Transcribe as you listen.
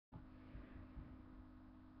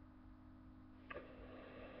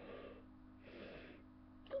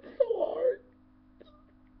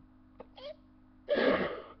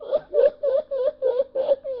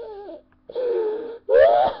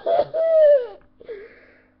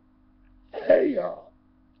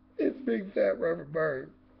fat Reverend Burn.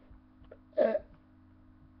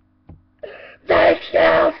 They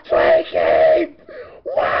killed Twinkies!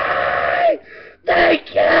 Why? They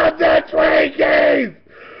killed the Twinkies!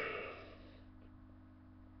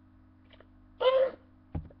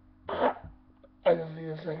 I just need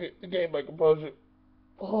a second to gain my composure.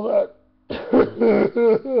 Hold on.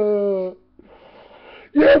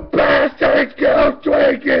 You bastards killed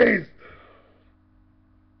Twinkies!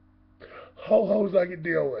 Ho-hos I can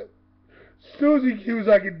deal with. Susie Q's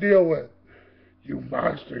I can deal with. You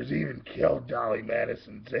monsters even killed Dolly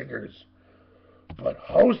Madison Zingers. But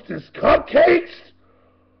Hostess cupcakes?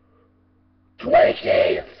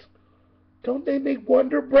 Twinkies? Don't they make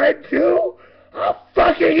Wonder Bread too? How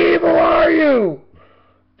fucking evil are you?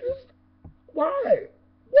 Why?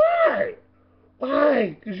 Why?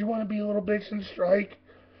 Why? Because you want to be a little bitch and strike?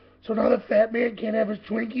 So now the fat man can't have his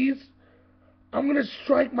Twinkies? I'm gonna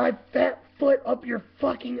strike my fat foot up your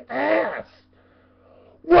fucking ass.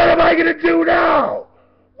 What am I gonna do now?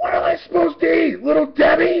 What am I supposed to eat? Little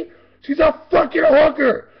Debbie? She's a fucking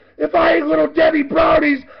hooker. If I eat Little Debbie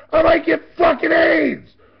brownies, I might get fucking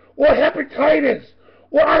AIDS. Or hepatitis.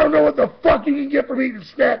 Well, I don't know what the fuck you can get from eating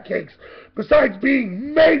snack cakes, besides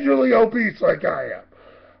being majorly obese like I am.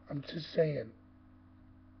 I'm just saying,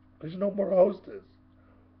 there's no more Hostess.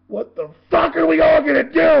 What the fuck are we all gonna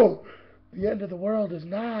do? The end of the world is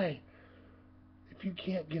nigh. If you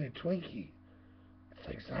can't get a Twinkie, it's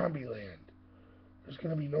like Zombieland. There's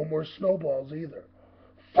gonna be no more snowballs either.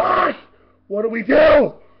 Fuck! What do we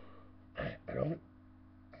do? I don't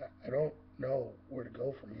know where to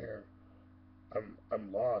go from here.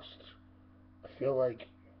 I'm lost. I feel like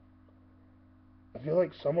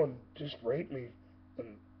someone just raped me,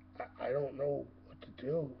 and I don't know what to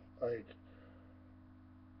do. Like,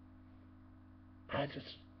 I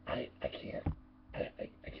can't.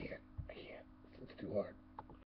 It's too hard.